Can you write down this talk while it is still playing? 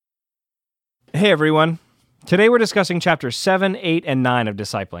Hey everyone. Today we're discussing chapters 7, 8, and 9 of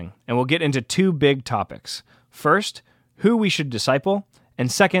Discipling, and we'll get into two big topics. First, who we should disciple, and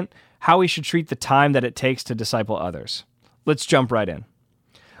second, how we should treat the time that it takes to disciple others. Let's jump right in.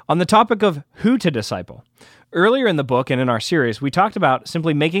 On the topic of who to disciple, earlier in the book and in our series, we talked about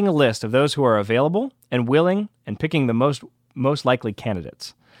simply making a list of those who are available and willing and picking the most likely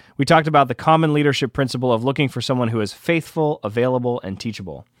candidates. We talked about the common leadership principle of looking for someone who is faithful, available, and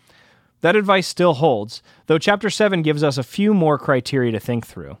teachable. That advice still holds, though Chapter 7 gives us a few more criteria to think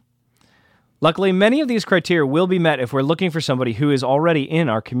through. Luckily, many of these criteria will be met if we're looking for somebody who is already in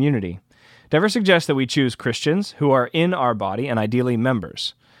our community. Dever suggests that we choose Christians who are in our body and ideally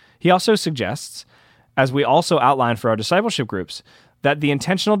members. He also suggests, as we also outline for our discipleship groups, that the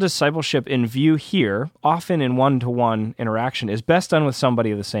intentional discipleship in view here, often in one-to-one interaction, is best done with somebody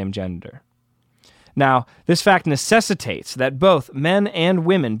of the same gender. Now, this fact necessitates that both men and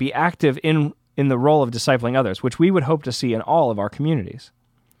women be active in the role of discipling others, which we would hope to see in all of our communities.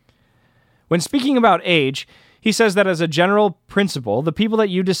 When speaking about age, he says that as a general principle, the people that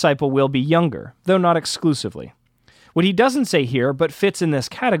you disciple will be younger, though not exclusively. What he doesn't say here, but fits in this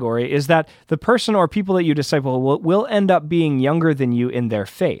category, is that the person or people that you disciple will end up being younger than you in their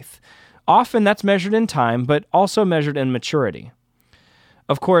faith. Often that's measured in time, but also measured in maturity.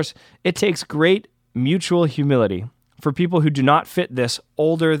 Of course, it takes great mutual humility for people who do not fit this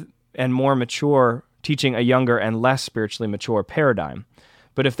older and more mature teaching a younger and less spiritually mature paradigm.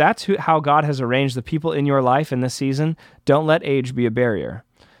 But if that's how God has arranged the people in your life in this season, don't let age be a barrier.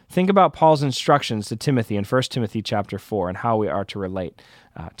 Think about Paul's instructions to Timothy in 1 Timothy chapter 4 and how we are to relate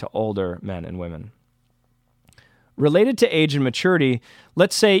to older men and women. Related to age and maturity,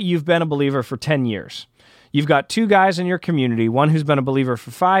 let's say you've been a believer for 10 years. You've got two guys in your community, one who's been a believer for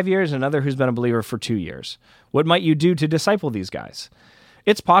 5 years, and another who's been a believer for 2 years. What might you do to disciple these guys?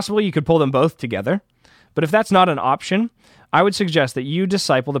 It's possible you could pull them both together, but if that's not an option, I would suggest that you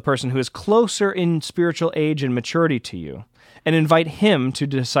disciple the person who is closer in spiritual age and maturity to you, and invite him to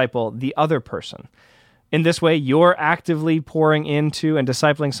disciple the other person. In this way, you're actively pouring into and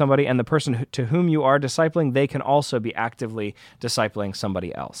discipling somebody, and the person to whom you are discipling, they can also be actively discipling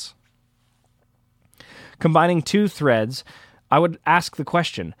somebody else. Combining two threads, I would ask the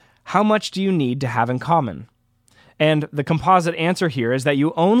question, how much do you need to have in common? And the composite answer here is that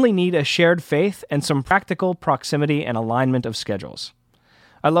you only need a shared faith and some practical proximity and alignment of schedules.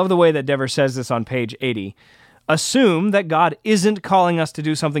 I love the way that Dever says this on page 80. Assume that God isn't calling us to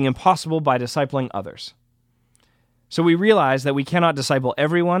do something impossible by discipling others. So we realize that we cannot disciple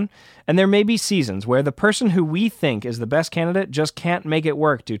everyone, and there may be seasons where the person who we think is the best candidate just can't make it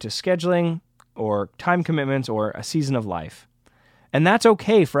work due to scheduling, or time commitments, or a season of life. And that's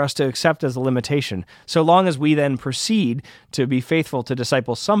okay for us to accept as a limitation, so long as we then proceed to be faithful to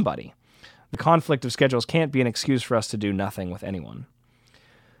disciple somebody. The conflict of schedules can't be an excuse for us to do nothing with anyone.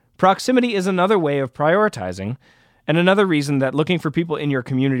 Proximity is another way of prioritizing, and another reason that looking for people in your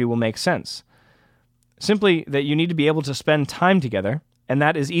community will make sense. Simply that you need to be able to spend time together, and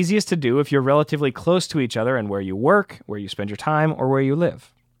that is easiest to do if you're relatively close to each other and where you work, where you spend your time, or where you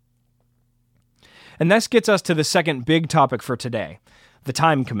live. And this gets us to the second big topic for today, the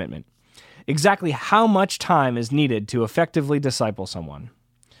time commitment. Exactly how much time is needed to effectively disciple someone?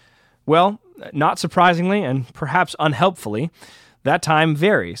 Well, not surprisingly, and perhaps unhelpfully, that time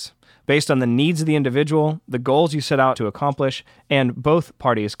varies based on the needs of the individual, the goals you set out to accomplish, and both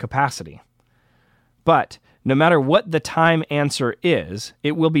parties' capacity. But no matter what the time answer is,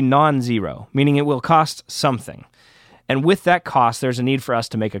 it will be non-zero, meaning it will cost something. And with that cost, there's a need for us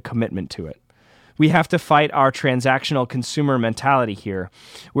to make a commitment to it. We have to fight our transactional consumer mentality here.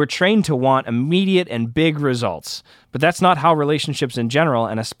 We're trained to want immediate and big results, but that's not how relationships in general,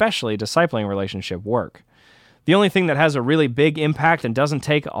 and especially discipling relationship, work. The only thing that has a really big impact and doesn't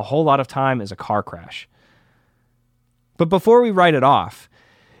take a whole lot of time is a car crash. But before we write it off,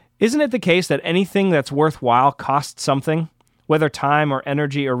 isn't it the case that anything that's worthwhile costs something, whether time or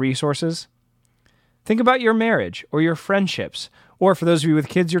energy or resources? Think about your marriage or your friendships, or for those of you with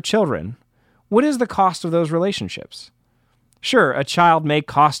kids, your children. What is the cost of those relationships? Sure, a child may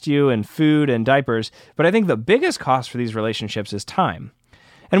cost you in food and diapers, but I think the biggest cost for these relationships is time.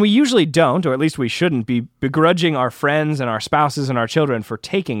 And we usually don't, or at least we shouldn't, be begrudging our friends and our spouses and our children for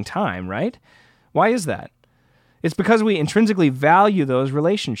taking time, right? Why is that? It's because we intrinsically value those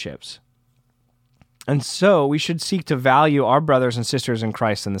relationships. And so we should seek to value our brothers and sisters in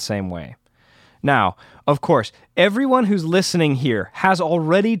Christ in the same way. Now, of course, everyone who's listening here has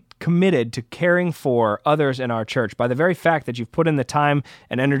already committed to caring for others in our church by the very fact that you've put in the time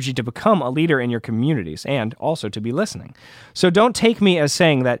and energy to become a leader in your communities and also to be listening. So don't take me as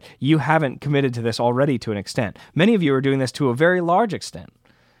saying that you haven't committed to this already to an extent. Many of you are doing this to a very large extent.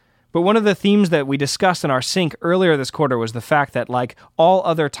 But one of the themes that we discussed in our sync earlier this quarter was the fact that, like all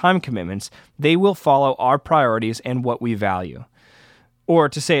other time commitments, they will follow our priorities and what we value. Or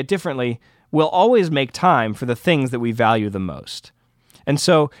to say it differently, we'll always make time for the things that we value the most. And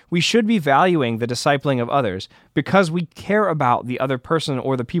so we should be valuing the discipling of others because we care about the other person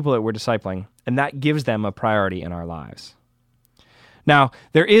or the people that we're discipling, and that gives them a priority in our lives. Now,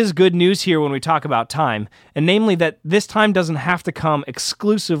 there is good news here when we talk about time, and namely that this time doesn't have to come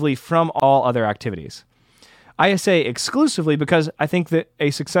exclusively from all other activities. I say exclusively because I think that a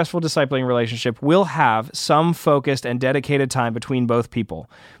successful discipling relationship will have some focused and dedicated time between both people,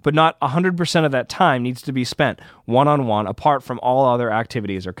 but not 100% of that time needs to be spent one-on-one apart from all other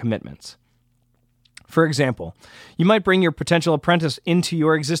activities or commitments. For example, you might bring your potential apprentice into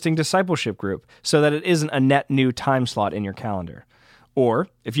your existing discipleship group so that it isn't a net new time slot in your calendar. Or,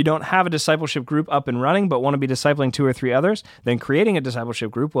 if you don't have a discipleship group up and running but want to be discipling 2 or 3 others, then creating a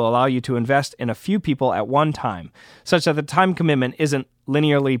discipleship group will allow you to invest in a few people at one time, such that the time commitment isn't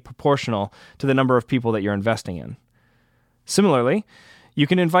linearly proportional to the number of people that you're investing in. Similarly, you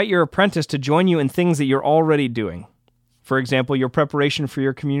can invite your apprentice to join you in things that you're already doing. For example, your preparation for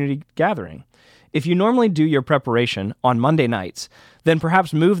your community gathering. If you normally do your preparation on Monday nights, then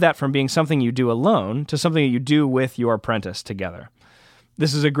perhaps move that from being something you do alone to something that you do with your apprentice together.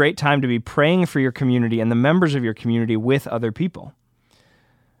 This is a great time to be praying for your community and the members of your community with other people.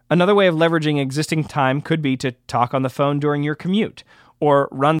 Another way of leveraging existing time could be to talk on the phone during your commute, or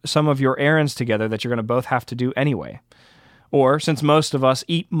run some of your errands together that you're going to both have to do anyway. Or, since most of us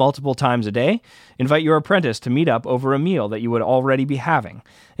eat multiple times a day, invite your apprentice to meet up over a meal that you would already be having.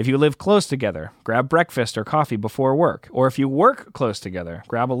 If you live close together, grab breakfast or coffee before work. Or if you work close together,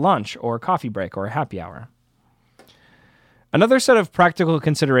 grab a lunch or a coffee break or a happy hour. Another set of practical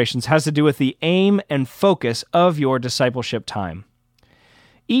considerations has to do with the aim and focus of your discipleship time.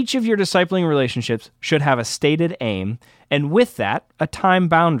 Each of your discipling relationships should have a stated aim, and with that, a time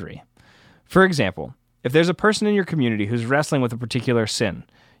boundary. For example, if there's a person in your community who's wrestling with a particular sin,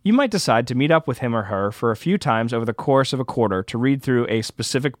 you might decide to meet up with him or her for a few times over the course of a quarter to read through a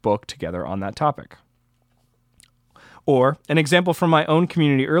specific book together on that topic. Or, an example from my own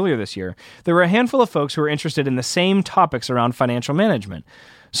community earlier this year, there were a handful of folks who were interested in the same topics around financial management.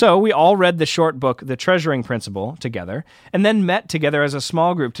 So we all read the short book, The Treasuring Principle, together, and then met together as a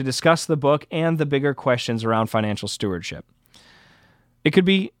small group to discuss the book and the bigger questions around financial stewardship. It could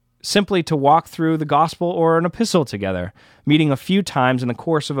be simply to walk through the gospel or an epistle together, meeting a few times in the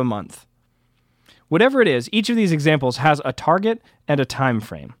course of a month. Whatever it is, each of these examples has a target and a time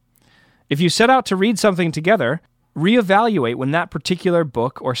frame. If you set out to read something together, reevaluate when that particular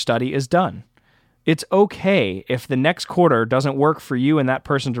book or study is done. It's okay if the next quarter doesn't work for you and that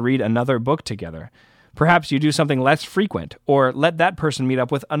person to read another book together. Perhaps you do something less frequent, or let that person meet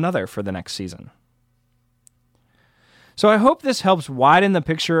up with another for the next season. So I hope this helps widen the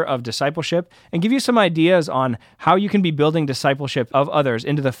picture of discipleship and give you some ideas on how you can be building discipleship of others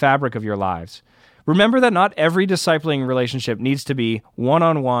into the fabric of your lives. Remember that not every discipling relationship needs to be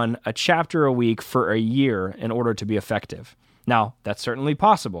one-on-one, a chapter a week for a year in order to be effective. Now, that's certainly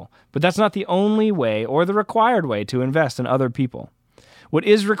possible, but that's not the only way or the required way to invest in other people. What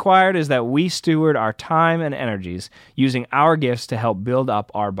is required is that we steward our time and energies using our gifts to help build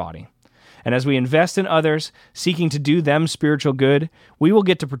up our body. And as we invest in others, seeking to do them spiritual good, we will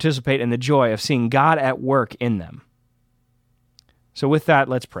get to participate in the joy of seeing God at work in them. So with that,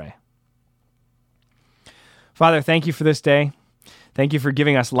 let's pray. Father, thank you for this day. Thank you for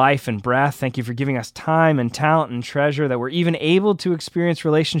giving us life and breath. Thank you for giving us time and talent and treasure that we're even able to experience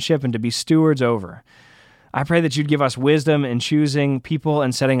relationship and to be stewards over. I pray that you'd give us wisdom in choosing people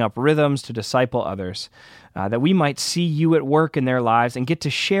and setting up rhythms to disciple others, that we might see you at work in their lives and get to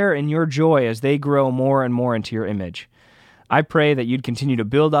share in your joy as they grow more and more into your image. I pray that you'd continue to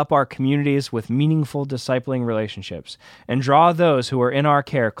build up our communities with meaningful discipling relationships and draw those who are in our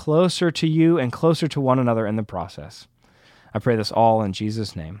care closer to you and closer to one another in the process. I pray this all in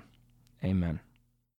Jesus' name. Amen.